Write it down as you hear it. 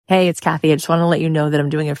Hey, it's Kathy. I just want to let you know that I'm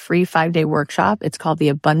doing a free 5-day workshop. It's called the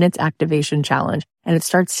Abundance Activation Challenge, and it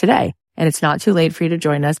starts today. And it's not too late for you to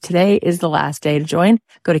join us. Today is the last day to join.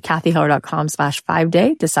 Go to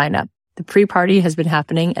kathyheller.com/5day to sign up. The pre-party has been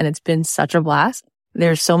happening and it's been such a blast.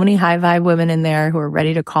 There's so many high vibe women in there who are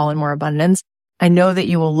ready to call in more abundance. I know that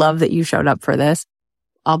you will love that you showed up for this.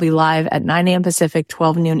 I'll be live at 9 a.m. Pacific,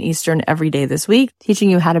 12 noon Eastern every day this week,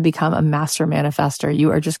 teaching you how to become a master manifester.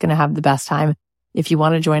 You are just going to have the best time. If you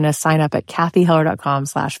want to join us, sign up at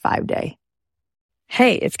kathyheller.com/5day.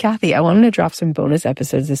 Hey, it's Kathy. I wanted to drop some bonus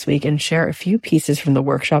episodes this week and share a few pieces from the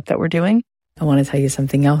workshop that we're doing. I want to tell you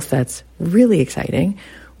something else that's really exciting,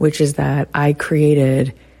 which is that I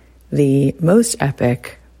created the most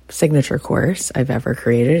epic signature course I've ever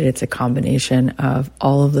created. It's a combination of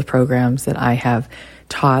all of the programs that I have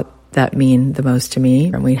taught that mean the most to me.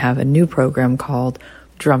 And we have a new program called,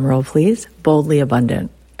 drumroll please, Boldly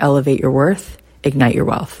Abundant. Elevate your worth, ignite your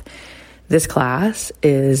wealth. This class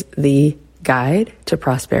is the guide to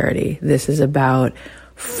prosperity. This is about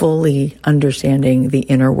fully understanding the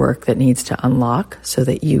inner work that needs to unlock so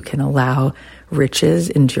that you can allow riches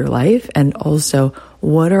into your life, and also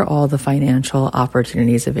what are all the financial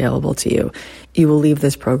opportunities available to you. You will leave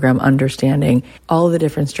this program understanding all of the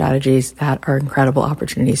different strategies that are incredible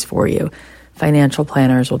opportunities for you. Financial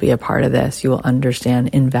planners will be a part of this. You will understand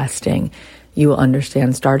investing. You will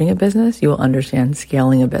understand starting a business. You will understand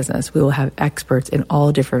scaling a business. We will have experts in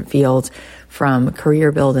all different fields, from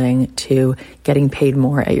career building to getting paid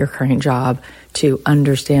more at your current job to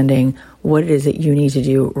understanding what it is that you need to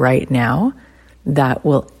do right now that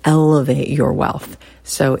will elevate your wealth.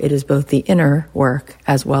 So it is both the inner work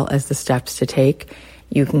as well as the steps to take.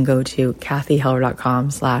 You can go to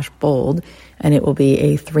kathyheller.com/bold, and it will be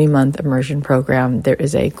a 3-month immersion program. There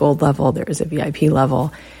is a gold level. There is a VIP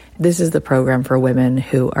level. This is the program for women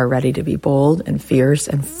who are ready to be bold and fierce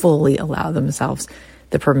and fully allow themselves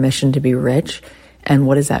the permission to be rich. And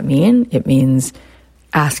what does that mean? It means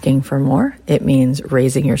asking for more. It means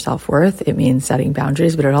raising your self-worth. It means setting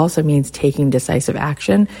boundaries, but it also means taking decisive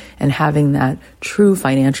action and having that true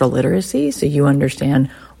financial literacy so you understand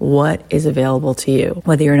what is available to you.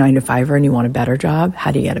 Whether you're a 9-to-5er and you want a better job, how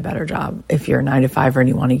do you get a better job? If you're a 9-to-5er and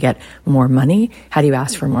you want to get more money, how do you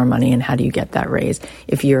ask for more money and how do you get that raise?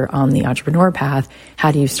 If you're on the entrepreneur path,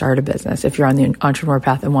 how do you start a business? If you're on the entrepreneur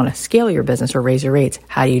path and want to scale your business or raise your rates,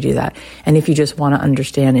 how do you do that? And if you just want to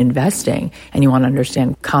understand investing and you want to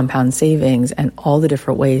understand compound savings and all the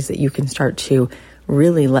different ways that you can start to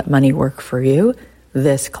really let money work for you,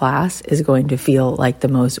 this class is going to feel like the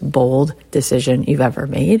most bold decision you've ever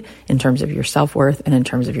made in terms of your self-worth and in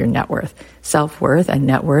terms of your net worth. Self-worth and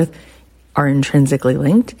net worth are intrinsically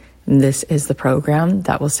linked. And this is the program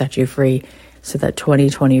that will set you free so that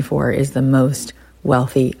 2024 is the most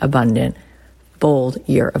wealthy, abundant, bold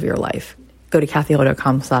year of your life. Go to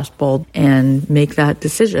kathyheller.com/bold and make that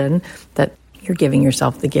decision that you're giving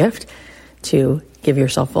yourself the gift to give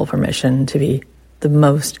yourself full permission to be the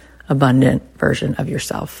most abundant version of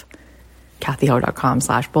yourself.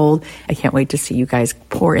 kathyheller.com/bold. I can't wait to see you guys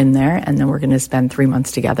pour in there, and then we're going to spend 3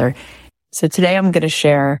 months together. So today I'm going to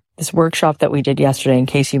share this workshop that we did yesterday in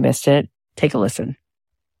case you missed it. Take a listen.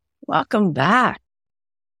 Welcome back.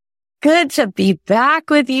 Good to be back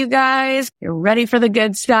with you guys. You're ready for the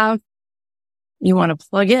good stuff. You want to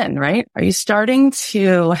plug in, right? Are you starting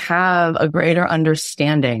to have a greater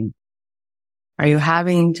understanding? Are you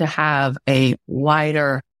having to have a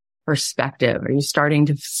wider perspective? Are you starting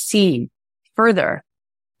to see further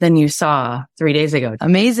than you saw 3 days ago?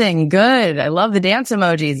 Amazing. Good. I love the dance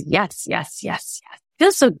emojis. Yes, yes, yes, yes.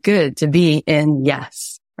 Feels so good to be in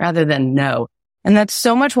yes rather than no. And that's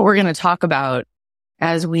so much what we're going to talk about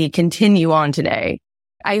as we continue on today.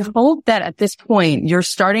 I hope that at this point, you're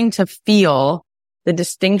starting to feel the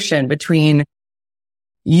distinction between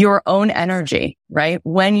your own energy, right?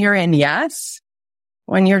 When you're in yes,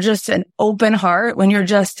 when you're just an open heart, when you're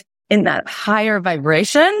just in that higher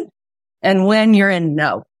vibration, and when you're in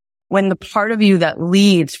no, when the part of you that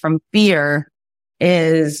leads from fear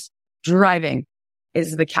is driving,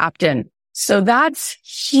 is the captain. So that's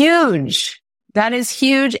huge. That is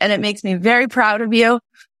huge. And it makes me very proud of you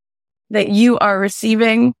that you are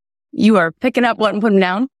receiving, you are picking up what and putting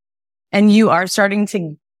down, and you are starting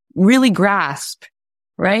to really grasp,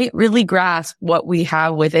 right? Really grasp what we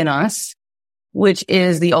have within us, which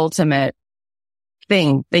is the ultimate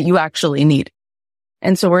thing that you actually need.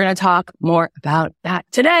 And so we're going to talk more about that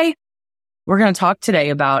today. We're going to talk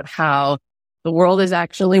today about how the world is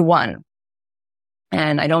actually one.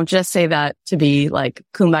 And I don't just say that to be like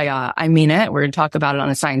kumbaya. I mean it. We're going to talk about it on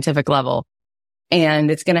a scientific level.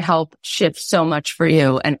 And it's going to help shift so much for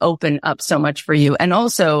you and open up so much for you, and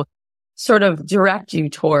also sort of direct you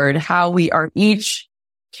toward how we are each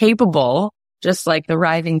capable, just like the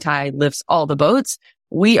rising tide lifts all the boats.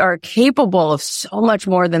 We are capable of so much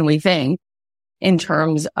more than we think in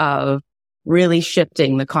terms of really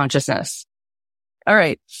shifting the consciousness. All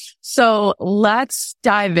right. So let's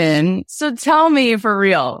dive in. So tell me for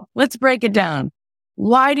real, let's break it down.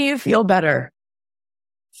 Why do you feel better?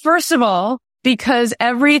 First of all, because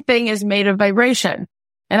everything is made of vibration.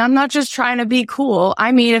 And I'm not just trying to be cool.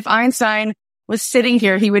 I mean, if Einstein was sitting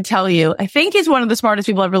here, he would tell you, I think he's one of the smartest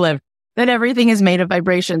people ever lived, that everything is made of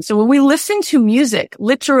vibration. So when we listen to music,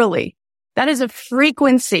 literally, that is a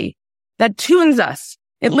frequency that tunes us.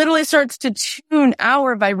 It literally starts to tune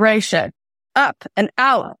our vibration up and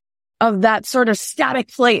out of that sort of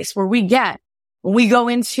static place where we get when we go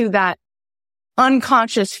into that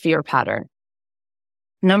unconscious fear pattern.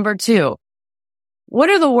 Number 2, what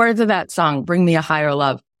are the words of that song? Bring me a higher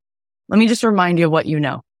love. Let me just remind you of what you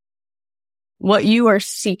know. What you are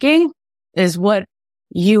seeking is what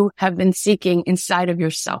you have been seeking inside of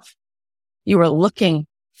yourself. You are looking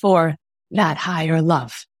for that higher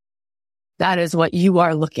love. That is what you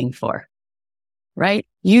are looking for, right?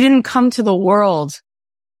 You didn't come to the world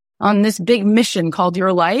on this big mission called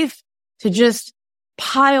your life to just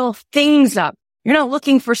pile things up. You're not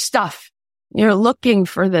looking for stuff. You're looking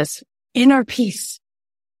for this inner peace,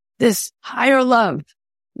 this higher love,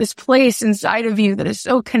 this place inside of you that is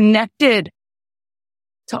so connected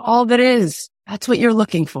to all that is. That's what you're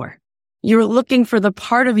looking for. You're looking for the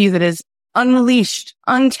part of you that is unleashed,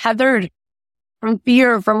 untethered from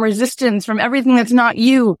fear, from resistance, from everything that's not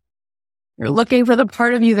you. You're looking for the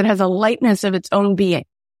part of you that has a lightness of its own being.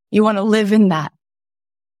 You want to live in that,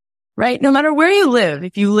 right? No matter where you live,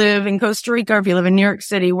 if you live in Costa Rica or if you live in New York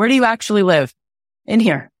City, where do you actually live? In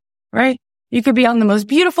here, right? You could be on the most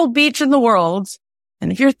beautiful beach in the world.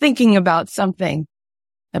 And if you're thinking about something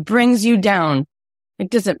that brings you down, it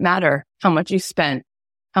doesn't matter how much you spent,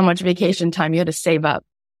 how much vacation time you had to save up,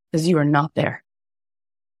 because you are not there.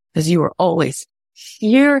 Because you are always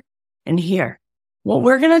here and here. What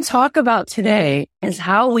we're going to talk about today is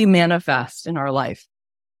how we manifest in our life,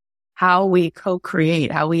 how we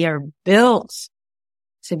co-create, how we are built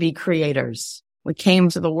to be creators. We came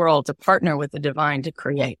to the world to partner with the divine to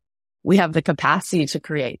create. We have the capacity to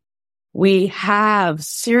create. We have,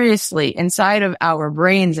 seriously, inside of our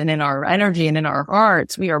brains and in our energy and in our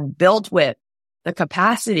hearts, we are built with the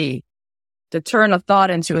capacity to turn a thought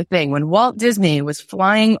into a thing. When Walt Disney was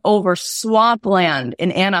flying over swampland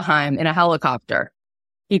in Anaheim in a helicopter,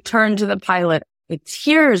 he turned to the pilot with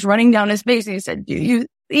tears running down his face and he said, "Do you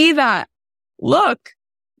see that? Look."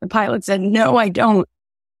 The pilot said, "No, I don't."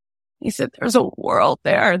 He said, "There's a world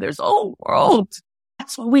there. There's a whole world."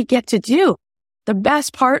 That's what we get to do. The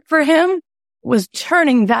best part for him was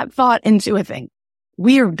turning that thought into a thing.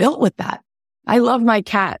 We are built with that. I love my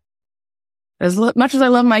cat. As much as I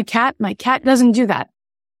love my cat doesn't do that.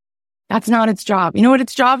 That's not its job. You know what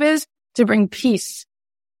its job is? To bring peace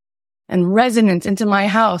and resonance into my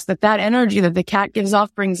house, that energy that the cat gives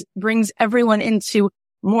off brings everyone into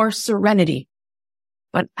more serenity.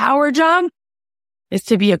 But our job is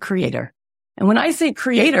to be a creator. And when I say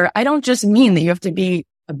creator, I don't just mean that you have to be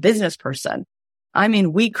a business person. I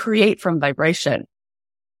mean, we create from vibration.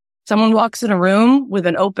 Someone walks in a room with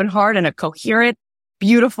an open heart and a coherent,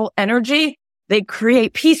 beautiful energy. They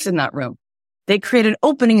create peace in that room. They create an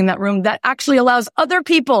opening in that room that actually allows other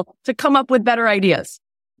people to come up with better ideas.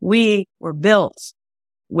 We were built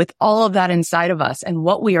with all of that inside of us and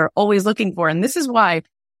what we are always looking for. And this is why,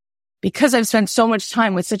 because I've spent so much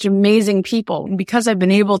time with such amazing people and because I've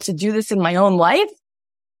been able to do this in my own life,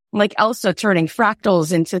 like Elsa turning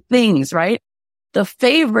fractals into things, right? The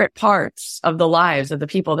favorite parts of the lives of the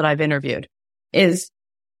people that I've interviewed is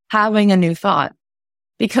having a new thought.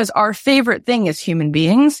 Because our favorite thing as human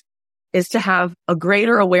beings is to have a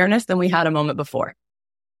greater awareness than we had a moment before.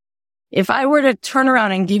 If I were to turn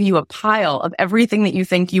around and give you a pile of everything that you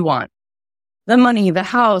think you want, the money, the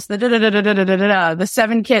house, the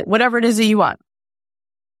 7 kids, whatever it is that you want,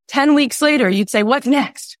 10 weeks later, you'd say, what's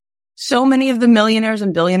next? So many of the millionaires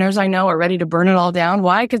and billionaires I know are ready to burn it all down.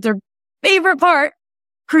 Why? Because their favorite part,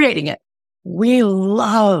 creating it. We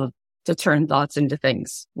love to turn thoughts into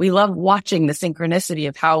things. We love watching the synchronicity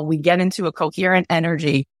of how we get into a coherent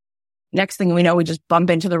energy. Next thing we know, we just bump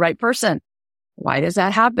into the right person. Why does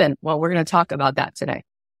that happen? Well, we're going to talk about that today.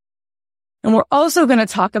 And we're also going to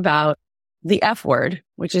talk about the F word,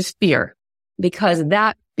 which is fear, because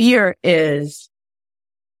that fear is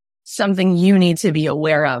something you need to be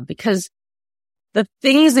aware of, because the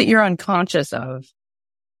things that you're unconscious of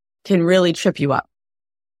can really trip you up.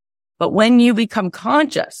 But when you become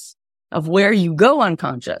conscious of where you go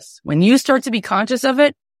unconscious, when you start to be conscious of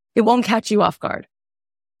it, it won't catch you off guard,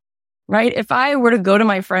 right? If I were to go to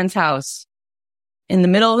my friend's house in the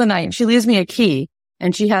middle of the night, she leaves me a key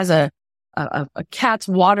and she has a cat's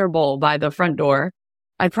water bowl by the front door,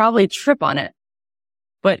 I'd probably trip on it.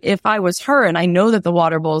 But if I was her and I know that the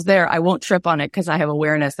water bowl is there, I won't trip on it because I have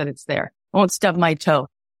awareness that it's there. I won't stub my toe,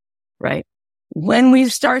 right? When we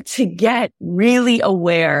start to get really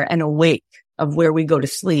aware and awake of where we go to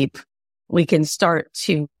sleep, we can start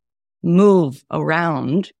to move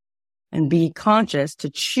around and be conscious to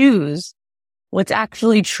choose what's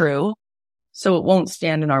actually true so it won't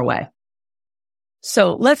stand in our way.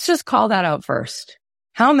 So let's just call that out first.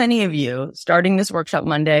 How many of you, starting this workshop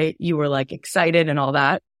Monday, you were like excited and all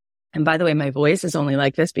that? And by the way, my voice is only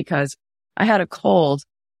like this because I had a cold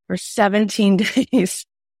for 17 days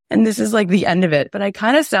and this is like the end of it. But I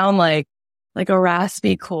kind of sound like a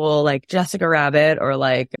raspy, cool, like Jessica Rabbit or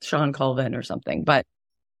like Sean Colvin or something, but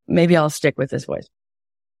maybe I'll stick with this voice.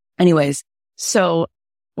 Anyways, so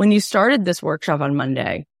when you started this workshop on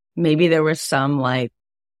Monday, maybe there was some like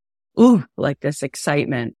this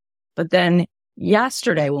excitement. But then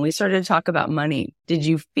yesterday, when we started to talk about money, did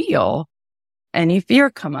you feel any fear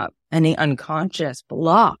come up, any unconscious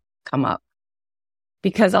block come up?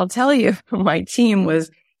 Because I'll tell you, my team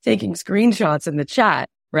was taking screenshots in the chat,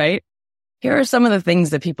 right? Here are some of the things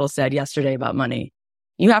that people said yesterday about money.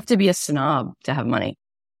 You have to be a snob to have money.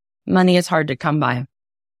 Money is hard to come by.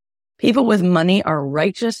 People with money are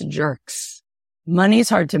righteous jerks. Money is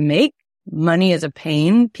hard to make. Money is a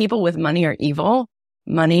pain. People with money are evil.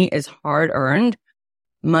 Money is hard earned.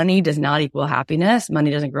 Money does not equal happiness. Money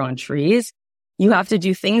doesn't grow on trees. You have to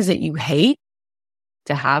do things that you hate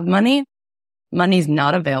to have money. Money's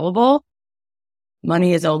not available.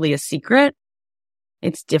 Money is only a secret.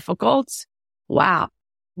 It's difficult. Wow.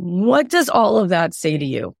 What does all of that say to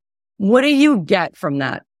you? What do you get from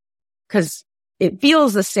that? Because it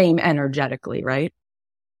feels the same energetically, right?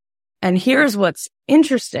 And here's what's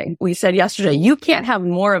interesting. We said yesterday, you can't have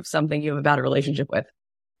more of something you have a bad relationship with,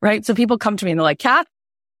 right? So people come to me and they're like, Kath,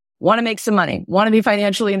 want to make some money, want to be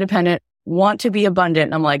financially independent, want to be abundant.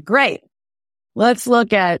 And I'm like, great. Let's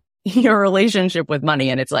look at your relationship with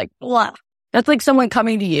money. And it's like, blah. That's like someone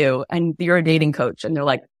coming to you and you're a dating coach and they're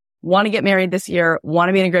like, want to get married this year, want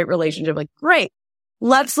to be in a great relationship. Like, great.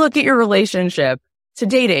 Let's look at your relationship to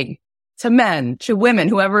dating, to men, to women,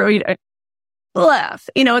 whoever. It's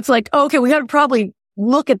like, okay, we got to probably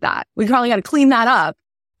look at that. We probably got to clean that up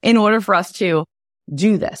in order for us to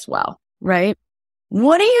do this well, right?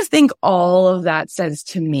 What do you think all of that says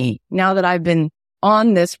to me now that I've been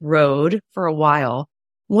on this road for a while?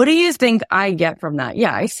 What do you think I get from that?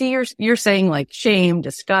 Yeah, I see you're saying like shame,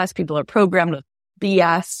 disgust, people are programmed with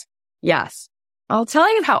BS. Yes. I'll tell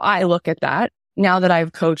you how I look at that now that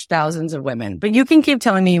I've coached thousands of women, but you can keep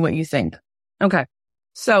telling me what you think. Okay.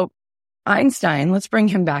 So Einstein, let's bring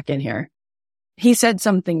him back in here. He said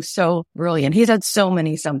something so brilliant. He said so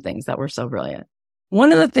many somethings that were so brilliant.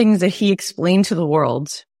 One of the things that he explained to the world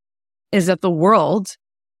is that the world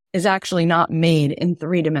is actually not made in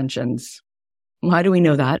 3 dimensions. Why do we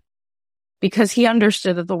know that? Because he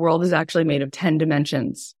understood that the world is actually made of 10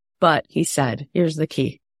 dimensions. But he said, here's the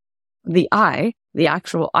key. The eye, the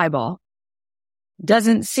actual eyeball,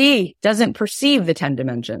 doesn't perceive the 10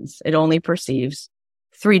 dimensions. It only perceives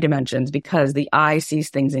 3 dimensions because the eye sees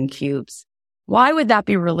things in cubes. Why would that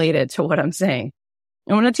be related to what I'm saying?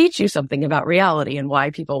 I want to teach you something about reality and why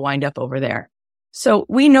people wind up over there. So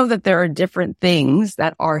we know that there are different things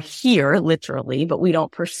that are here, literally, but we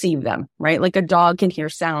don't perceive them, right? Like a dog can hear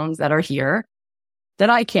sounds that are here that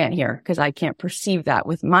I can't hear because I can't perceive that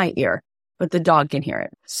with my ear, but the dog can hear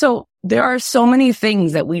it. So there are so many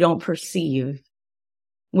things that we don't perceive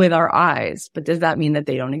with our eyes, but does that mean that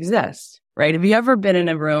they don't exist, right? Have you ever been in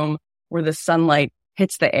a room where the sunlight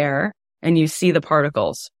hits the air and you see the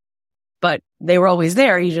particles, but they were always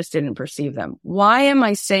there, you just didn't perceive them? Why am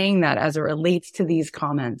I saying that as it relates to these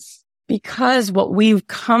comments? Because what we've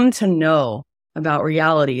come to know about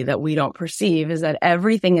reality that we don't perceive is that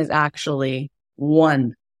everything is actually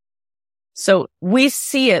one. So we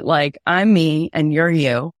see it like I'm me and you're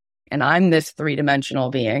you, and I'm this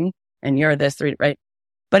 3-dimensional being and you're this right?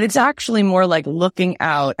 But it's actually more like looking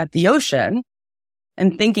out at the ocean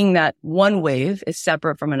and thinking that one wave is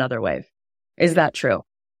separate from another wave. Is that true?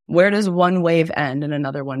 Where does one wave end and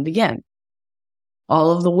another one begin?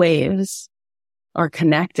 All of the waves are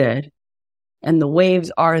connected and the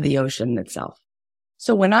waves are the ocean itself.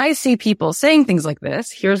 So when I see people saying things like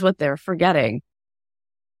this, here's what they're forgetting.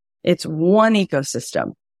 It's one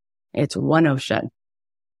ecosystem. It's one ocean.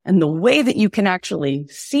 And the way that you can actually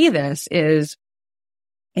see this is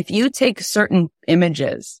if you take certain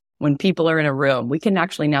images when people are in a room, we can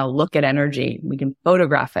actually now look at energy. We can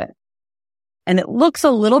photograph it. And it looks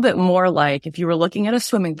a little bit more like if you were looking at a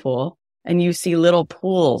swimming pool and you see little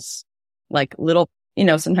pools, like little,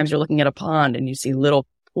 sometimes you're looking at a pond and you see little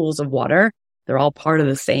pools of water. They're all part of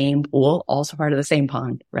the same pool, also part of the same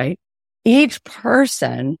pond, right? Each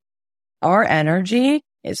person, our energy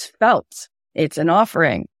is felt. It's an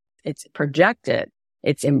offering. It's projected.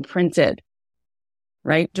 It's imprinted,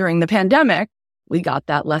 right? During the pandemic, we got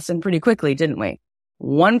that lesson pretty quickly, didn't we?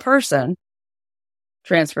 One person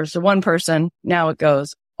transfers to one person. Now it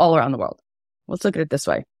goes all around the world. Let's look at it this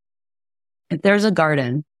way. If there's a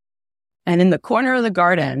garden and in the corner of the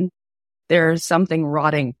garden, there's something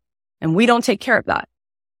rotting and we don't take care of that,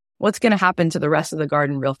 what's going to happen to the rest of the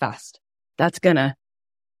garden real fast? That's going to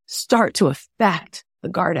start to affect the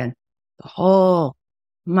garden.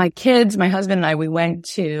 My kids, my husband and I, we went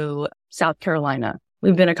to South Carolina.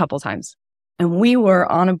 We've been a couple times and we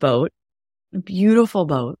were on a boat, a beautiful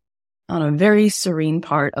boat on a very serene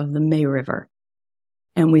part of the May River.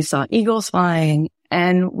 And we saw eagles flying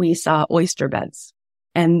and we saw oyster beds.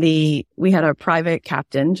 And we had a private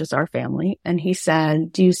captain, just our family. And he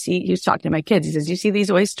said, he was talking to my kids. He says, do you see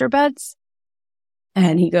these oyster beds?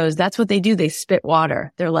 And he goes, that's what they do. They spit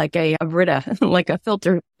water. They're like a Brita, like a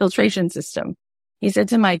filtration system. He said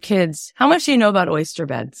to my kids, how much do you know about oyster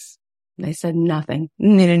beds? And they said, nothing.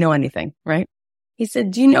 They didn't know anything, right? He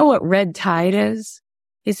said, do you know what red tide is?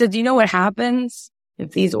 He said, do you know what happens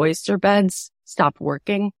if these oyster beds stopped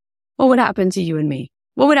working? What would happen to you and me?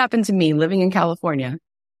 What would happen to me living in California?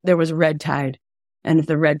 There was red tide. And if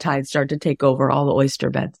the red tide started to take over all the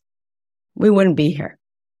oyster beds, we wouldn't be here.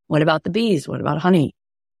 What about the bees? What about honey?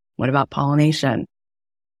 What about pollination?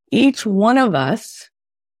 Each one of us,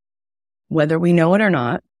 whether we know it or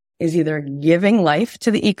not, is either giving life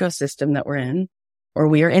to the ecosystem that we're in, or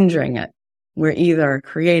we are injuring it. We're either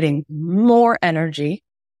creating more energy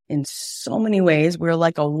in so many ways. We're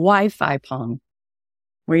like a Wi-Fi pong.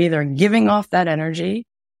 We're either giving off that energy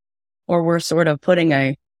or we're sort of putting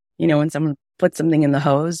when someone puts something in the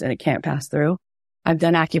hose and it can't pass through. I've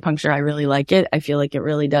done acupuncture. I really like it. I feel like it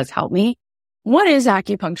really does help me. What is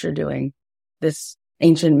acupuncture doing? This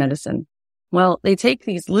ancient medicine. Well, they take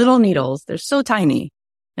these little needles. They're so tiny.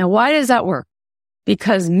 Now, why does that work?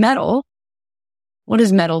 Because metal, what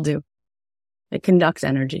does metal do? It conducts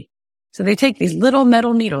energy. So they take these little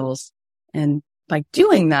metal needles and by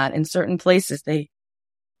doing that in certain places, they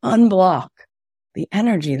unblock the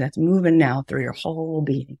energy that's moving now through your whole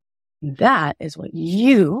being. That is what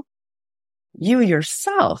you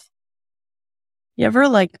yourself, you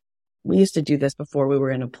ever we used to do this before we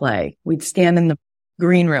were in a play. We'd stand in the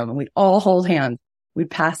green room and we'd all hold hands. We'd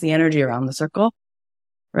pass the energy around the circle,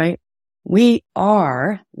 right? We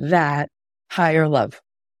are that higher love.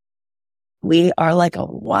 We are like a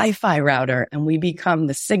Wi-Fi router and we become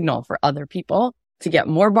the signal for other people to get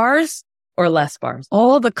more bars or less bars.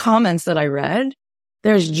 All the comments that I read,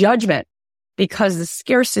 there's judgment because the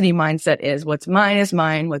scarcity mindset is what's mine is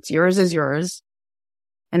mine, what's yours is yours.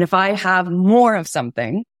 And if I have more of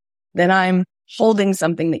something, then I'm holding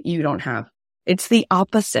something that you don't have. It's the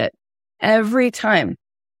opposite. Every time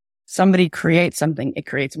somebody creates something, it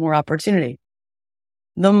creates more opportunity.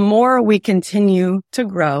 The more we continue to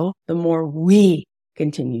grow, the more we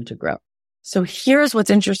continue to grow. So here's what's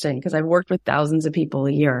interesting, because I've worked with thousands of people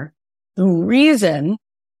a year. The reason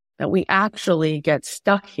that we actually get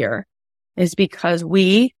stuck here is because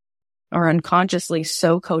we are unconsciously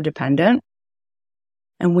so codependent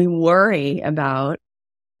and we worry about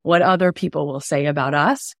what other people will say about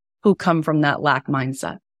us who come from that lack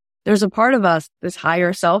mindset. There's a part of us, this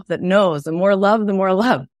higher self, that knows the more love, the more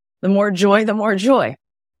love, the more joy, the more joy.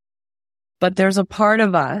 But there's a part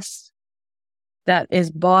of us that is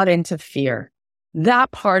bought into fear.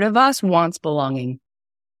 That part of us wants belonging.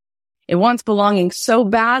 It wants belonging so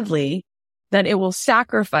badly that it will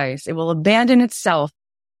sacrifice, it will abandon itself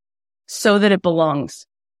so that it belongs.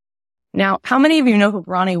 Now, how many of you know who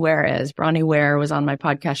Bronnie Ware is? Bronnie Ware was on my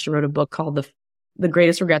podcast. She wrote a book called The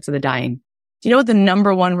Greatest Regrets of the Dying. Do you know what the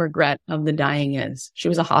number one regret of the dying is? She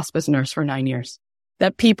was a hospice nurse for 9 years.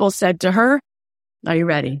 That people said to her, are you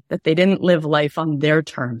ready? That they didn't live life on their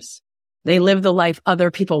terms. They lived the life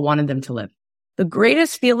other people wanted them to live. The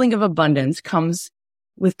greatest feeling of abundance comes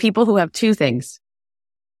with people who have two things: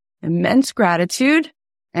 immense gratitude,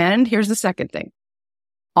 and here's the second thing,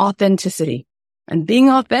 authenticity. And being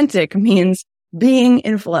authentic means being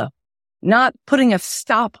in flow, not putting a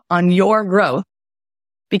stop on your growth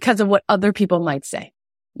because of what other people might say.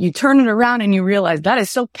 You turn it around and you realize that is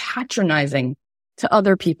so patronizing to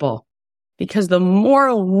other people. Because the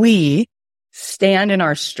more we stand in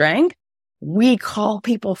our strength, we call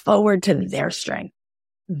people forward to their strength.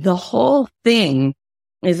 The whole thing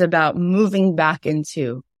is about moving back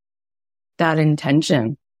into that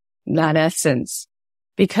intention, that essence,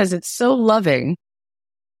 because it's so loving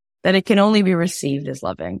that it can only be received as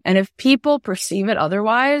loving. And if people perceive it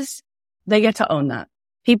otherwise, they get to own that.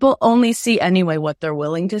 People only see anyway what they're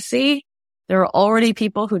willing to see. There are already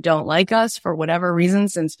people who don't like us for whatever reason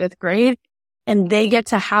since 5th grade, and they get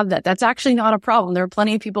to have that. That's actually not a problem. There are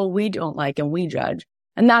plenty of people we don't like and we judge.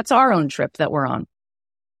 And that's our own trip that we're on.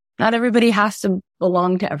 Not everybody has to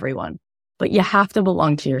belong to everyone, but you have to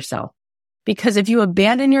belong to yourself. Because if you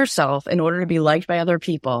abandon yourself in order to be liked by other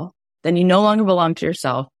people, then you no longer belong to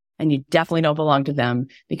yourself, and you definitely don't belong to them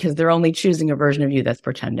because they're only choosing a version of you that's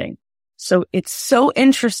pretending. So it's so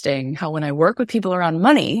interesting how when I work with people around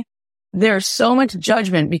money, there's so much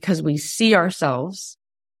judgment because we see ourselves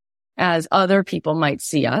as other people might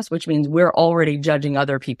see us, which means we're already judging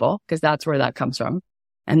other people because that's where that comes from.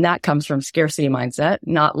 And that comes from scarcity mindset,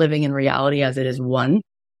 not living in reality as it is one,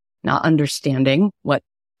 not understanding what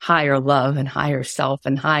higher love and higher self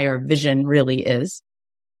and higher vision really is,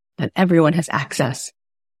 that everyone has access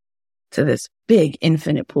to this big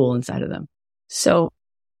infinite pool inside of them. So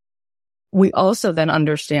we also then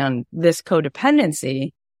understand this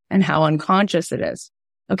codependency and how unconscious it is.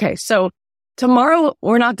 Okay, so tomorrow,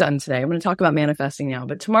 we're not done today. I'm going to talk about manifesting now,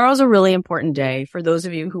 but tomorrow's a really important day for those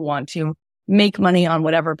of you who want to make money on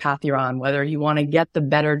whatever path you're on, whether you want to get the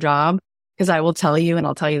better job, because I will tell you, and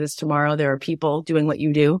I'll tell you this tomorrow, there are people doing what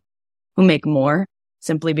you do who make more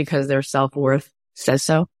simply because their self-worth says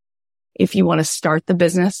so. If you want to start the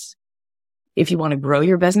business, if you want to grow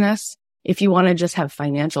your business, if you want to just have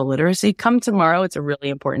financial literacy, come tomorrow. It's a really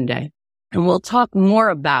important day. And we'll talk more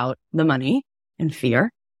about the money and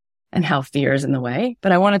fear and how fear is in the way.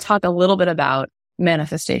 But I want to talk a little bit about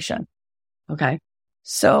manifestation. Okay.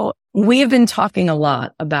 So we have been talking a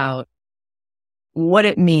lot about what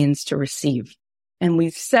it means to receive. And we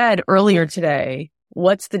said earlier today,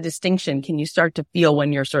 what's the distinction? Can you start to feel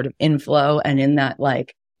when you're sort of in flow and in that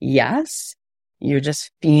like, yes, you're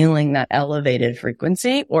just feeling that elevated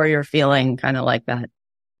frequency, or you're feeling kind of like that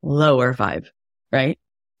lower vibe, right?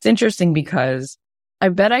 It's interesting because I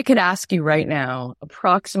bet I could ask you right now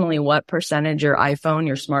approximately what percentage your iPhone,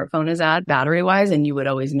 your smartphone is at battery wise, and you would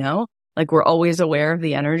always know. Like we're always aware of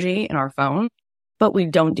the energy in our phone, but we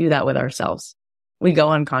don't do that with ourselves. We go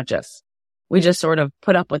unconscious. We just sort of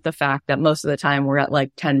put up with the fact that most of the time we're at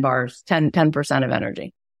like 10% of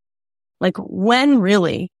energy. Like when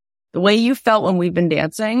really, the way you felt when we've been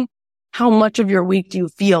dancing, how much of your week do you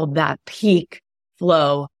feel that peak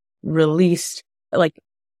flow released? Like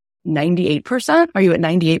 98%? Are you at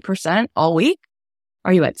 98% all week?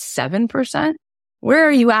 Are you at 7%? Where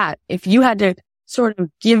are you at? If you had to sort of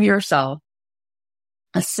give yourself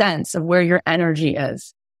a sense of where your energy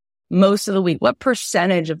is most of the week, what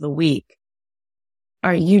percentage of the week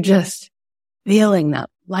are you just feeling that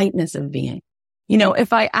lightness of being? You know,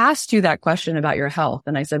 if I asked you that question about your health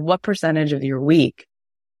and I said, what percentage of your week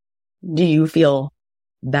do you feel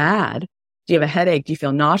bad? Do you have a headache? Do you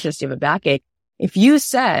feel nauseous? Do you have a backache? If you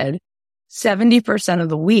said 70% of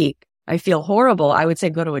the week, I feel horrible, I would say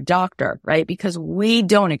go to a doctor, right? Because we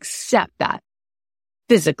don't accept that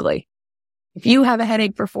physically. If you have a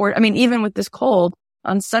headache for even with this cold,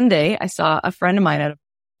 on Sunday, I saw a friend of mine at a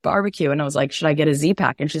barbecue and I was like, should I get a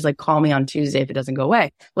Z-Pack? And she's like, call me on Tuesday if it doesn't go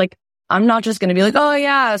away. Like, I'm not just going to be like, oh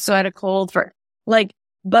yeah, so I had a cold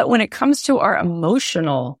but when it comes to our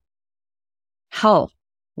emotional health,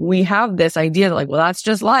 we have this idea that like, well, that's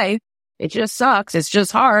just life. It just sucks. It's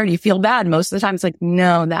just hard. You feel bad most of the time. It's like,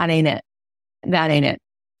 no, that ain't it. That ain't it.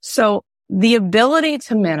 So the ability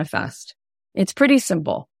to manifest, it's pretty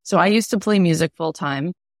simple. So I used to play music full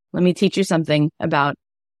time. Let me teach you something about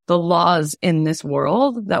the laws in this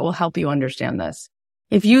world that will help you understand this.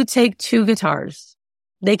 If you take two guitars,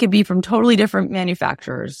 they could be from totally different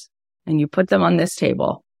manufacturers, and you put them on this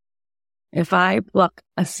table. If I pluck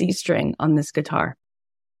a C string on this guitar,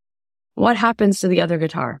 what happens to the other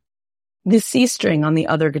guitar? The C string on the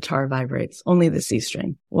other guitar vibrates, only the C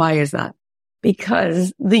string. Why is that?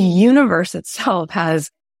 Because the universe itself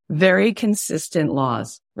has very consistent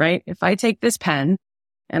laws, right? If I take this pen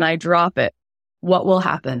and I drop it, what will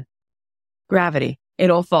happen? Gravity.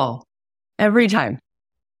 It'll fall every time.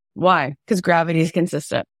 Why? Because gravity is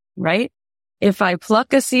consistent, right? If I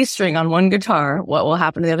pluck a C string on one guitar, what will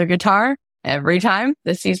happen to the other guitar? Every time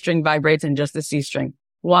the C string vibrates in just the C string.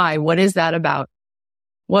 Why? What is that about?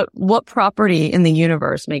 What property in the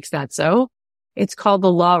universe makes that so? It's called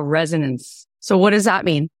the law of resonance. So what does that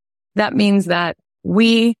mean? That means that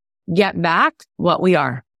we get back what we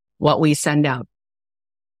are, what we send out.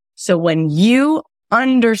 So when you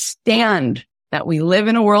understand that we live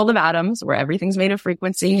in a world of atoms where everything's made of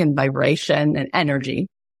frequency and vibration and energy,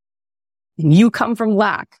 and you come from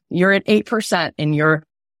lack, you're at 8% in your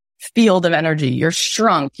field of energy, you're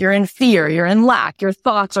shrunk, you're in fear, you're in lack, your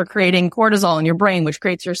thoughts are creating cortisol in your brain, which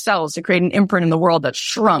creates your cells to create an imprint in the world that's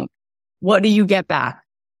shrunk. What do you get back?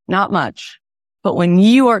 Not much. But when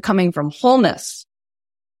you are coming from wholeness,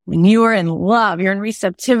 when you are in love, you're in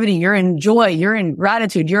receptivity, you're in joy, you're in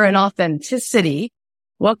gratitude, you're in authenticity,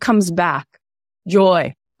 what comes back?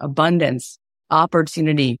 Joy, abundance,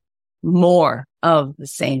 opportunity, more of the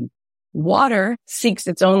same. Water seeks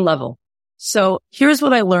its own level. So here's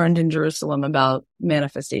what I learned in Jerusalem about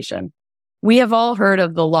manifestation. We have all heard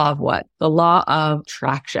of the law of what? The law of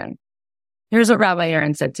attraction. Here's what Rabbi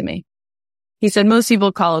Aaron said to me. He said, most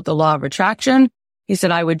people call it the law of attraction. He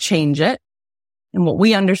said, I would change it. And what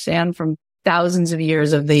we understand from thousands of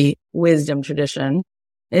years of the wisdom tradition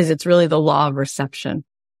is it's really the law of reception.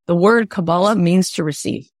 The word Kabbalah means to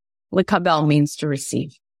receive. Lekabel means to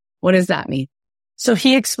receive. What does that mean? So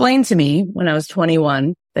he explained to me when I was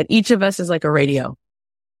 21 that each of us is like a radio.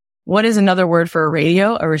 What is another word for a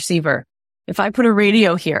radio? A receiver. If I put a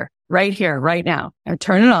radio here, right now, I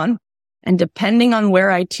turn it on, and depending on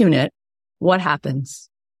where I tune it, what happens?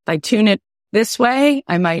 If I tune it this way,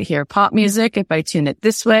 I might hear pop music. If I tune it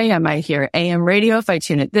this way, I might hear AM radio. If I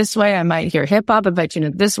tune it this way, I might hear hip hop. If I tune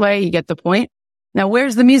it this way, you get the point. Now,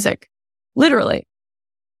 where's the music? Literally.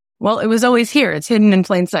 Well, it was always here. It's hidden in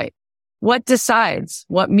plain sight. What decides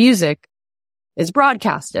what music is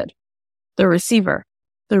broadcasted? The receiver.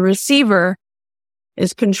 The receiver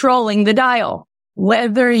is controlling the dial.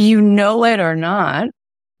 Whether you know it or not,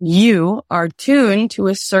 you are tuned to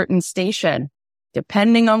a certain station.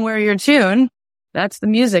 Depending on where you're tuned, that's the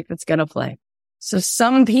music that's going to play. So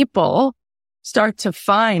some people start to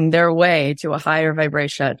find their way to a higher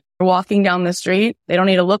vibration. They're walking down the street. They don't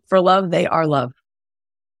need to look for love. They are love.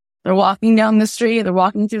 They're walking down the street. They're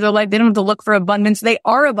walking through their life. They don't have to look for abundance. They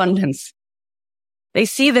are abundance. They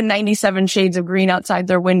see the 97 shades of green outside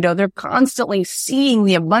their window. They're constantly seeing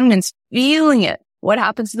the abundance, feeling it. What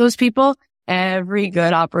happens to those people? Every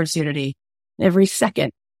good opportunity, every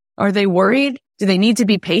second. Are they worried? Do they need to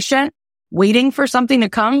be patient, waiting for something to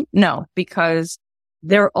come? No, because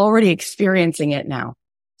they're already experiencing it now.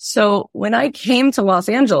 So when I came to Los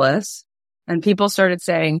Angeles and people started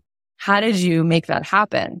saying, how did you make that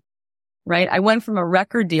happen? Right? I went from a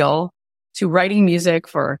record deal to writing music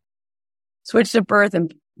for Switched at Birth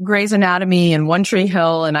and Grey's Anatomy and One Tree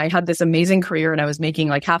Hill. And I had this amazing career and I was making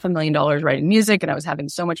like $500,000 writing music and I was having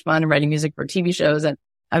so much fun writing music for TV shows. And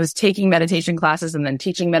I was taking meditation classes and then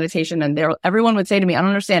teaching meditation. And everyone would say to me, I don't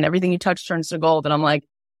understand. Everything you touch turns to gold. And I'm like,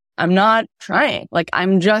 I'm not trying. Like,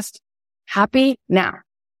 I'm just happy now.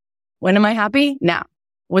 When am I happy? Now.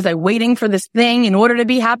 Was I waiting for this thing in order to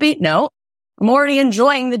be happy? No. I'm already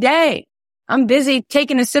enjoying the day. I'm busy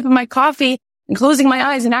taking a sip of my coffee and closing my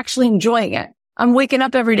eyes and actually enjoying it. I'm waking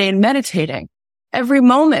up every day and meditating. Every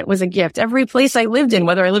moment was a gift. Every place I lived in,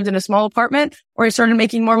 whether I lived in a small apartment or I started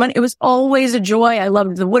making more money, it was always a joy. I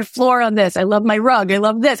loved the wood floor on this. I love my rug. I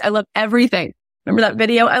love this. I love everything. Remember that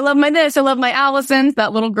video? I love my this. I love my Allison's.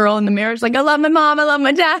 That little girl in the mirror is like, I love my mom. I love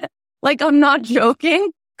my dad. Like, I'm not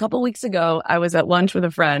joking. A couple weeks ago, I was at lunch with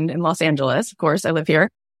a friend in Los Angeles. Of course, I live here.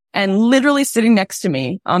 And literally sitting next to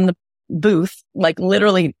me on the booth, like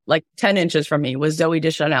literally like 10 inches from me, was Zooey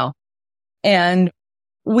Deschanel. And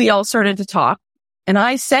we all started to talk. And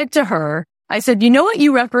I said to her, I said, you know what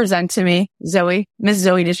you represent to me, Zoe, Miss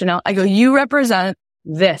Zooey Deschanel? I go, you represent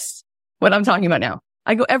this, what I'm talking about now.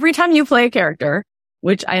 I go, every time you play a character,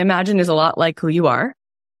 which I imagine is a lot like who you are,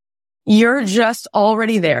 you're just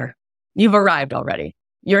already there. You've arrived already.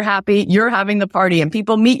 You're happy. You're having the party and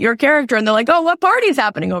people meet your character and they're like, oh, what party is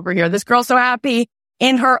happening over here? This girl's so happy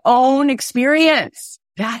in her own experience.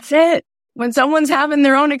 That's it. When someone's having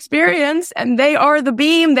their own experience and they are the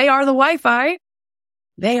beam, they are the Wi-Fi,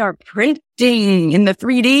 they are printing in the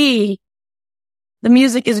 3D. The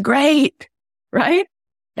music is great, right?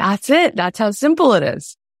 That's it. That's how simple it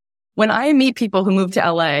is. When I meet people who move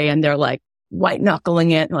to LA and they're like white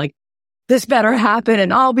knuckling it, like, this better happen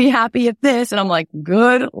and I'll be happy at this. And I'm like,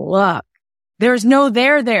 good luck. There's no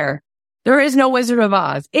there. There is no Wizard of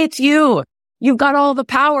Oz. It's you. You've got all the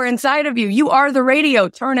power inside of you. You are the radio.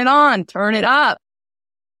 Turn it on. Turn it up.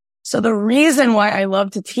 So the reason why I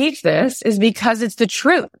love to teach this is because it's the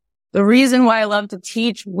truth. The reason why I love to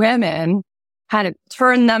teach women how to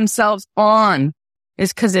turn themselves on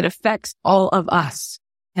is because it affects all of us.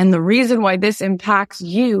 And the reason why this impacts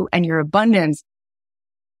you and your abundance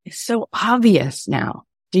is so obvious now.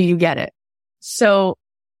 Do you get it? So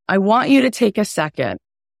I want you to take a second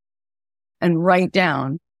and write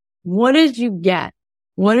down, what did you get?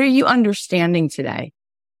 What are you understanding today?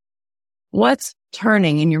 What's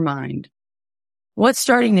turning in your mind? What's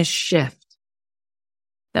starting to shift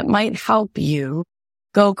that might help you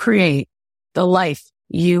go create the life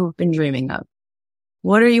you've been dreaming of?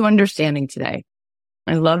 What are you understanding today?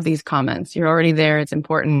 I love these comments. You're already there. It's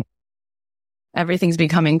important. Everything's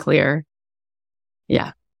becoming clear.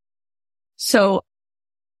 Yeah. So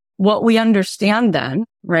what we understand then,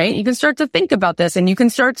 right? You can start to think about this and you can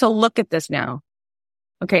start to look at this now.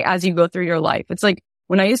 Okay. As you go through your life, it's like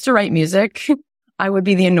when I used to write music, I would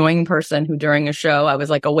be the annoying person who during a show, I was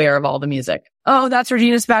like aware of all the music. Oh, that's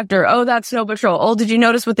Regina Spektor. Oh, that's Snow Patrol. Oh, did you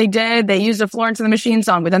notice what they did? They used a Florence and the Machine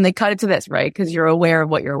song, but then they cut it to this, right? Because you're aware of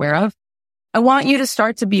what you're aware of. I want you to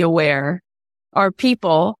start to be aware. Are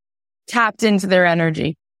people tapped into their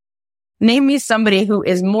energy? Name me somebody who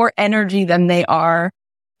is more energy than they are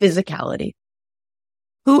physicality.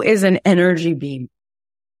 Who is an energy beam?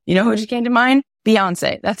 You know who just came to mind?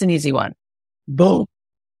 Beyonce. That's an easy one. Boom.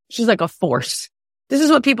 She's like a force. This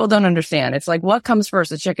is what people don't understand. It's like, what comes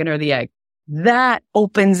first, the chicken or the egg? That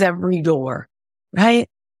opens every door, right?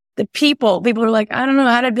 The people are like, I don't know,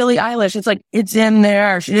 how did Billie Eilish? It's like, it's in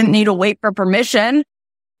there. She didn't need to wait for permission.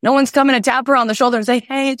 No one's coming to tap her on the shoulder and say,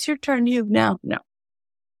 hey, it's your turn. You now. No,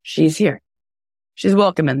 she's here. She's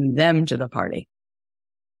welcoming them to the party.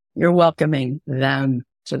 You're welcoming them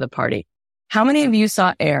to the party. How many of you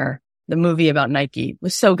saw Air, the movie about Nike? It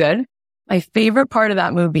was so good. My favorite part of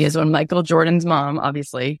that movie is when Michael Jordan's mom,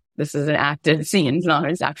 obviously, this is an acted scene, it's not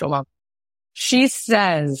his actual mom. She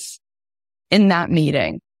says in that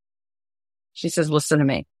meeting, she says, listen to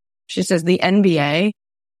me. She says, the NBA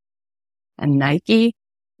and Nike,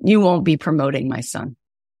 you won't be promoting my son.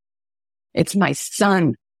 It's my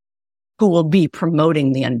son who will be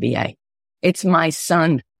promoting the NBA. It's my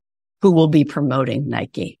son who will be promoting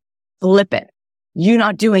Nike. Flip it. You're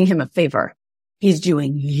not doing him a favor. He's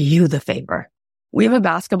doing you the favor. We have a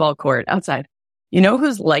basketball court outside. You know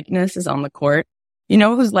whose likeness is on the court? You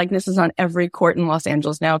know whose likeness is on every court in Los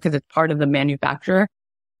Angeles now because it's part of the manufacturer?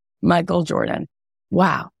 Michael Jordan.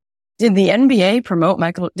 Wow. Did the NBA promote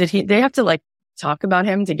Michael? They have to like talk about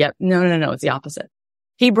him to get, no. It's the opposite.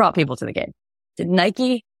 He brought people to the game. Did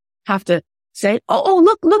Nike have to say,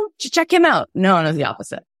 oh, look, check him out? No, it's the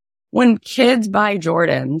opposite. When kids buy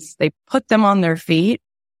Jordans, they put them on their feet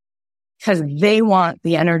because they want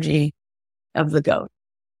the energy of the GOAT.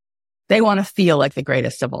 They want to feel like the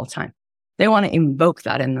greatest of all time. They want to invoke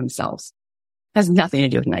that in themselves. It has nothing to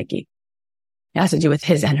do with Nike. It has to do with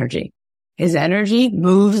his energy. His energy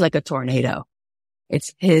moves like a tornado.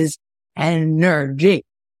 It's his energy.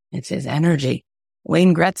 It's his energy.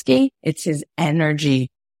 Wayne Gretzky, it's his energy.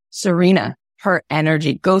 Serena, her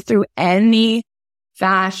energy. Go through any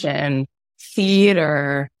fashion,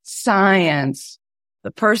 theater, science.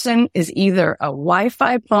 The person is either a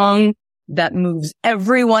Wi-Fi pong that moves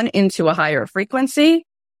everyone into a higher frequency,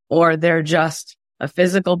 or they're just a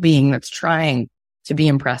physical being that's trying to be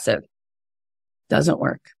impressive. Doesn't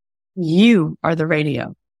work. You are the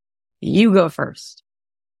radio. You go first.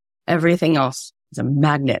 Everything else is a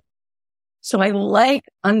magnet. So I like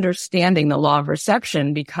understanding the law of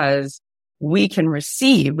reception because we can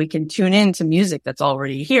receive, we can tune in to music that's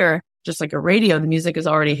already here. Just like a radio, the music is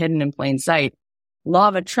already hidden in plain sight. Law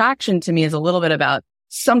of attraction to me is a little bit about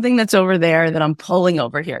something that's over there that I'm pulling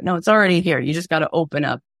over here. No, it's already here. You just got to open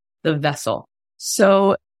up the vessel.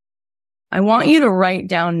 So I want you to write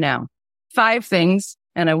down now 5 things,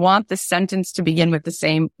 and I want the sentence to begin with the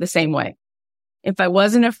same way. If I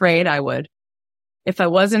wasn't afraid, I would. If I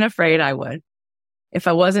wasn't afraid, I would. If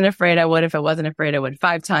I wasn't afraid, I would. If I wasn't afraid, I would.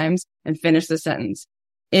 5 times and finish the sentence.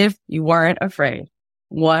 If you weren't afraid,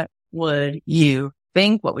 what would you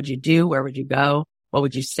think? What would you do? Where would you go? What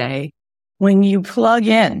would you say? When you plug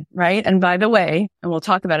in, right? And by the way, and we'll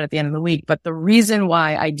talk about it at the end of the week, but the reason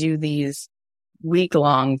why I do these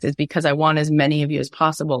week-longs is because I want as many of you as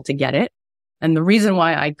possible to get it. And the reason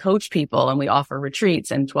why I coach people and we offer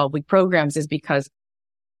retreats and 12-week programs is because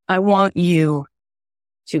I want you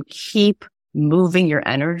to keep moving your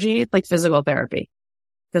energy like physical therapy.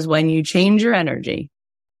 Because when you change your energy,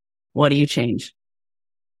 what do you change?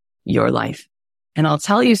 Your life. And I'll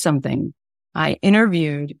tell you something. I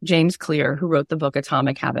interviewed James Clear, who wrote the book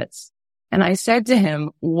Atomic Habits. And I said to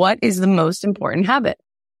him, what is the most important habit?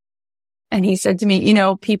 And he said to me,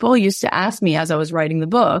 people used to ask me as I was writing the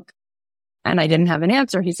book and I didn't have an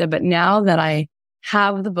answer. He said, but now that I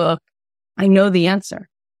have the book, I know the answer.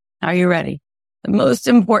 Are you ready? The most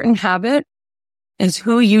important habit is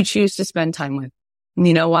who you choose to spend time with. And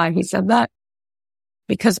you know why he said that?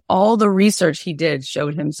 Because all the research he did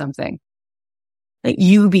showed him something. That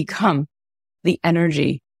you become the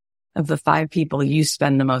energy of the 5 people you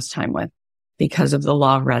spend the most time with because of the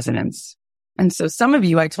law of resonance. And so some of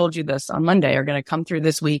you, I told you this on Monday, are going to come through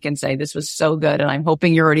this week and say, this was so good. And I'm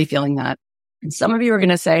hoping you're already feeling that. And some of you are going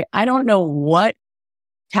to say, I don't know what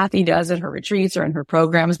Kathy does at her retreats or in her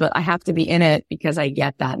programs, but I have to be in it because I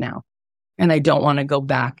get that now. And I don't want to go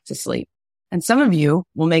back to sleep. And some of you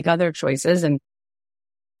will make other choices and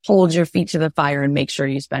hold your feet to the fire and make sure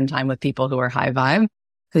you spend time with people who are high vibe,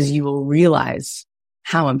 because you will realize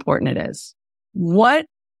how important it is. What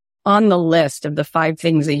on the list of the 5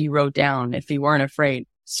 things that you wrote down, if you weren't afraid,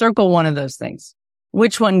 circle one of those things.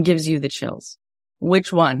 Which one gives you the chills?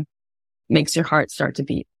 Which one makes your heart start to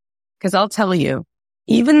beat? Because I'll tell you,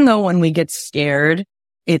 even though when we get scared,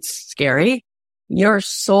 it's scary, your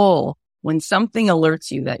soul, when something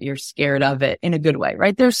alerts you that you're scared of it in a good way,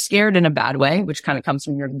 right? They're scared in a bad way, which kind of comes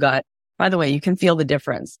from your gut. By the way, you can feel the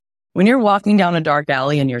difference. When you're walking down a dark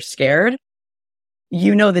alley and you're scared,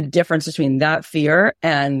 you know the difference between that fear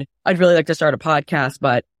and I'd really like to start a podcast,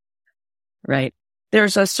 but, right?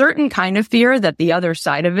 There's a certain kind of fear that the other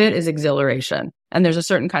side of it is exhilaration. And there's a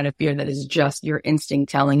certain kind of fear that is just your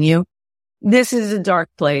instinct telling you, this is a dark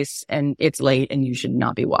place and it's late and you should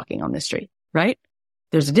not be walking on this street, right?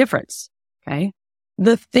 There's a difference, okay?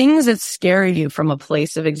 The things that scare you from a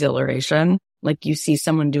place of exhilaration, like you see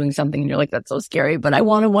someone doing something and you're like, that's so scary, but I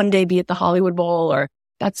want to one day be at the Hollywood Bowl, or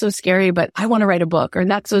that's so scary, but I want to write a book, or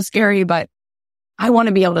that's so scary, but I want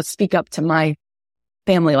to be able to speak up to my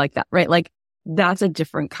family like that, right? Like that's a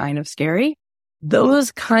different kind of scary.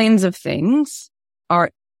 Those kinds of things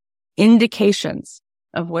are indications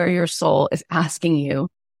of where your soul is asking you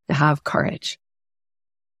to have courage.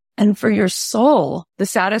 And for your soul, the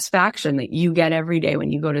satisfaction that you get every day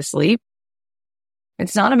when you go to sleep,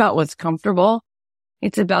 it's not about what's comfortable.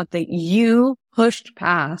 It's about that you pushed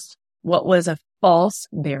past what was a false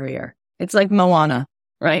barrier. It's like Moana,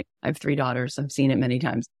 right? I have 3 daughters. I've seen it many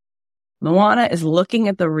times. Moana is looking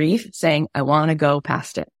at the reef saying, I want to go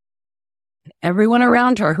past it. Everyone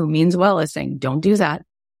around her who means well is saying, don't do that.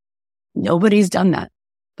 Nobody's done that.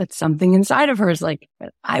 But something inside of her is like,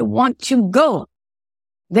 I want to go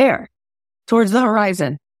there towards the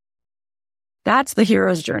horizon. That's the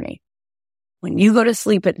hero's journey. When you go to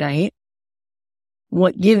sleep at night,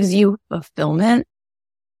 what gives you fulfillment,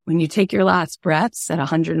 when you take your last breaths at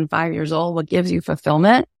 105 years old, what gives you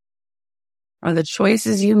fulfillment are the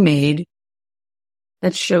choices you made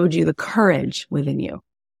that showed you the courage within you.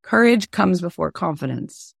 Courage comes before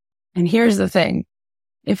confidence. And here's the thing.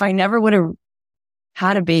 If I never would have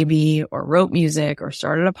had a baby or wrote music or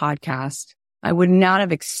started a podcast, I would not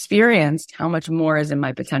have experienced how much more is in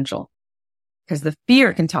my potential, because the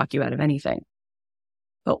fear can talk you out of anything.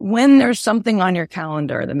 But when there's something on your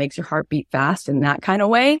calendar that makes your heart beat fast in that kind of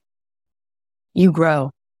way, you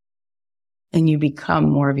grow and you become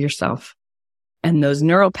more of yourself. And those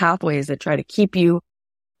neural pathways that try to keep you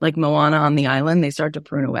like Moana on the island, they start to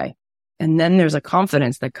prune away. And then there's a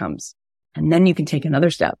confidence that comes. And then you can take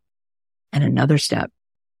another step and another step.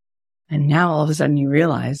 And now all of a sudden you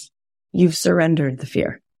realize you've surrendered the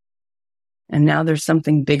fear. And now there's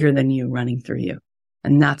something bigger than you running through you.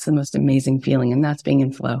 And that's the most amazing feeling. And that's being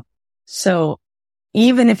in flow. So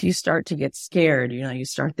even if you start to get scared, you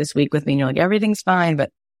start this week with me and you're like, everything's fine. But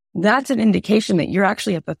that's an indication that you're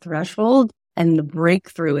actually at the threshold and the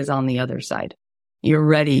breakthrough is on the other side. You're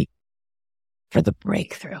ready for the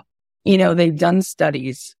breakthrough. They've done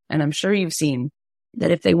studies, and I'm sure you've seen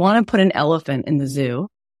that if they want to put an elephant in the zoo,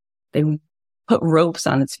 they put ropes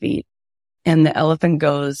on its feet and the elephant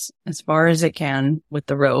goes as far as it can with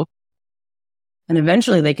the rope. And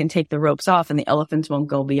eventually they can take the ropes off and the elephants won't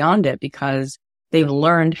go beyond it because they've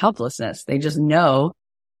learned helplessness. They just know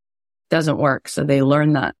it doesn't work. So they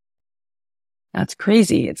learn that. That's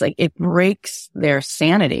crazy. It's like it breaks their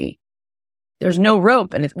sanity. There's no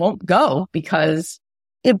rope and it won't go because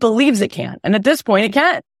it believes it can. And at this point it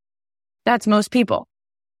can't. That's most people.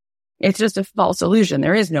 It's just a false illusion.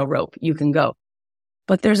 There is no rope. You can go.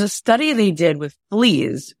 But there's a study they did with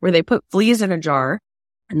fleas where they put fleas in a jar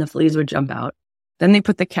and the fleas would jump out. Then they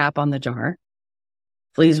put the cap on the jar.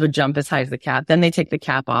 Fleas would jump as high as the cap. Then they take the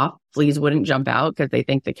cap off. Fleas wouldn't jump out because they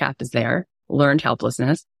think the cap is there. Learned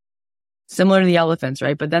helplessness. Similar to the elephants,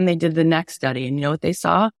 right? But then they did the next study and you know what they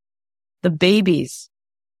saw? The babies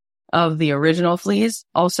of the original fleas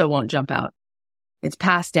also won't jump out. It's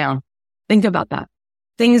passed down. Think about that.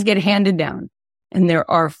 Things get handed down and there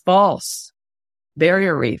are false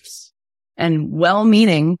barrier reefs, and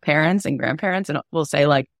well-meaning parents and grandparents and will say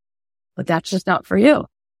like, but that's just not for you.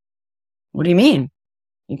 What do you mean?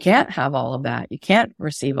 You can't have all of that. You can't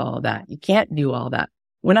receive all of that. You can't do all that.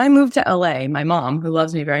 When I moved to LA, my mom, who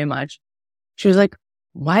loves me very much, she was like,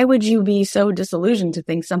 why would you be so disillusioned to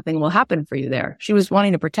think something will happen for you there? She was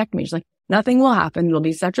wanting to protect me. She's like, nothing will happen. It'll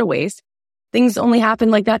be such a waste. Things only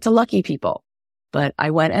happen like that to lucky people. But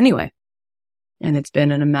I went anyway. And it's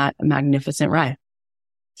been a magnificent ride.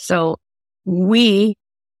 So we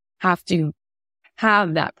have to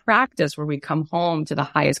have that practice where we come home to the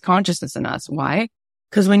highest consciousness in us. Why?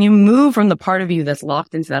 Because when you move from the part of you that's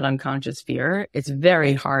locked into that unconscious fear, it's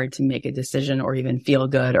very hard to make a decision or even feel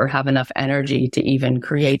good or have enough energy to even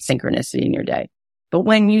create synchronicity in your day. But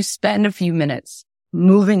when you spend a few minutes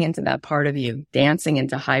moving into that part of you, dancing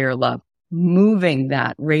into higher love, moving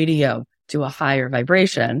that radio to a higher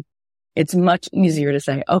vibration, it's much easier to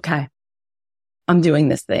say, okay, I'm doing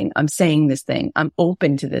this thing. I'm saying this thing. I'm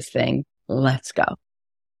open to this thing. Let's go.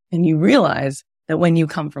 And you realize that when you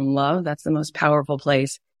come from love, that's the most powerful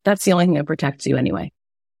place. That's the only thing that protects you anyway,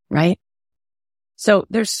 right? So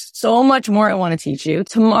there's so much more I want to teach you.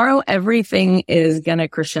 Tomorrow, everything is going to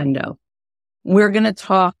crescendo. We're going to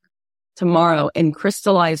talk tomorrow in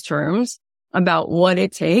crystallized terms about what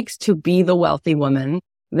it takes to be the wealthy woman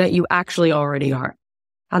that you actually already are,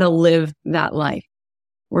 how to live that life.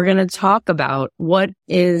 We're going to talk about what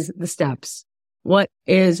is the steps, what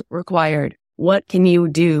is required, what can you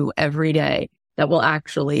do every day that will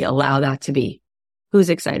actually allow that to be. Who's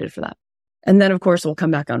excited for that? And then, of course, we'll come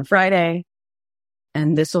back on Friday,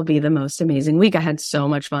 and this will be the most amazing week. I had so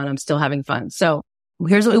much fun. I'm still having fun. So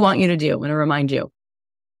here's what we want you to do. I'm going to remind you.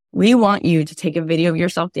 We want you to take a video of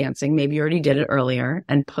yourself dancing. Maybe you already did it earlier,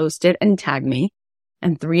 and post it and tag me.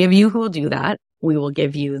 And 3 of you who will do that, we will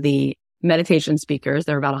give you the meditation speakers.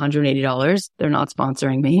 They're about $180. They're not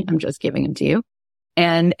sponsoring me. I'm just giving them to you.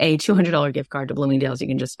 And a $200 gift card to Bloomingdale's. You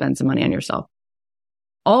can just spend some money on yourself.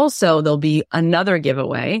 Also, there'll be another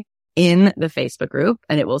giveaway in the Facebook group,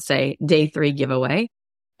 and it will say day 3 giveaway.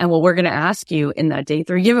 And what we're going to ask you in that day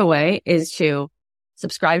 3 giveaway is to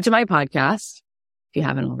subscribe to my podcast. If you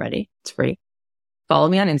haven't already, it's free. Follow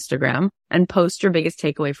me on Instagram and post your biggest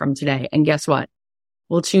takeaway from today. And guess what?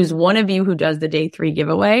 We'll choose one of you who does the day 3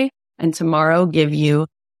 giveaway, and tomorrow give you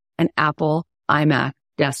an Apple iMac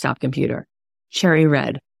desktop computer. Cherry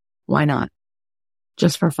red. Why not?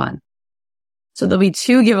 Just for fun. So there'll be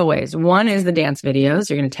 2 giveaways. One is the dance videos.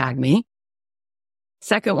 You're going to tag me.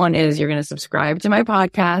 Second one is you're going to subscribe to my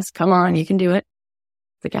podcast. Come on, you can do it.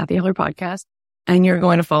 The Cathy Heller Podcast. And you're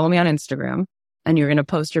going to follow me on Instagram, and you're going to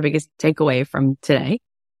post your biggest takeaway from today.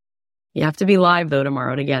 You have to be live though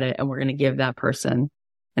tomorrow to get it. And we're going to give that person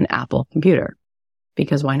an Apple computer,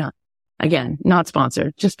 because why not? Again, not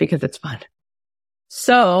sponsored, just because it's fun.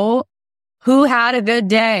 So who had a good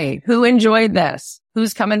day? Who enjoyed this?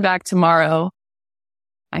 Who's coming back tomorrow?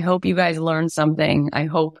 I hope you guys learned something. I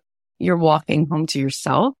hope you're walking home to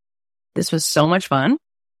yourself. This was so much fun,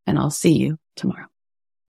 and I'll see you tomorrow.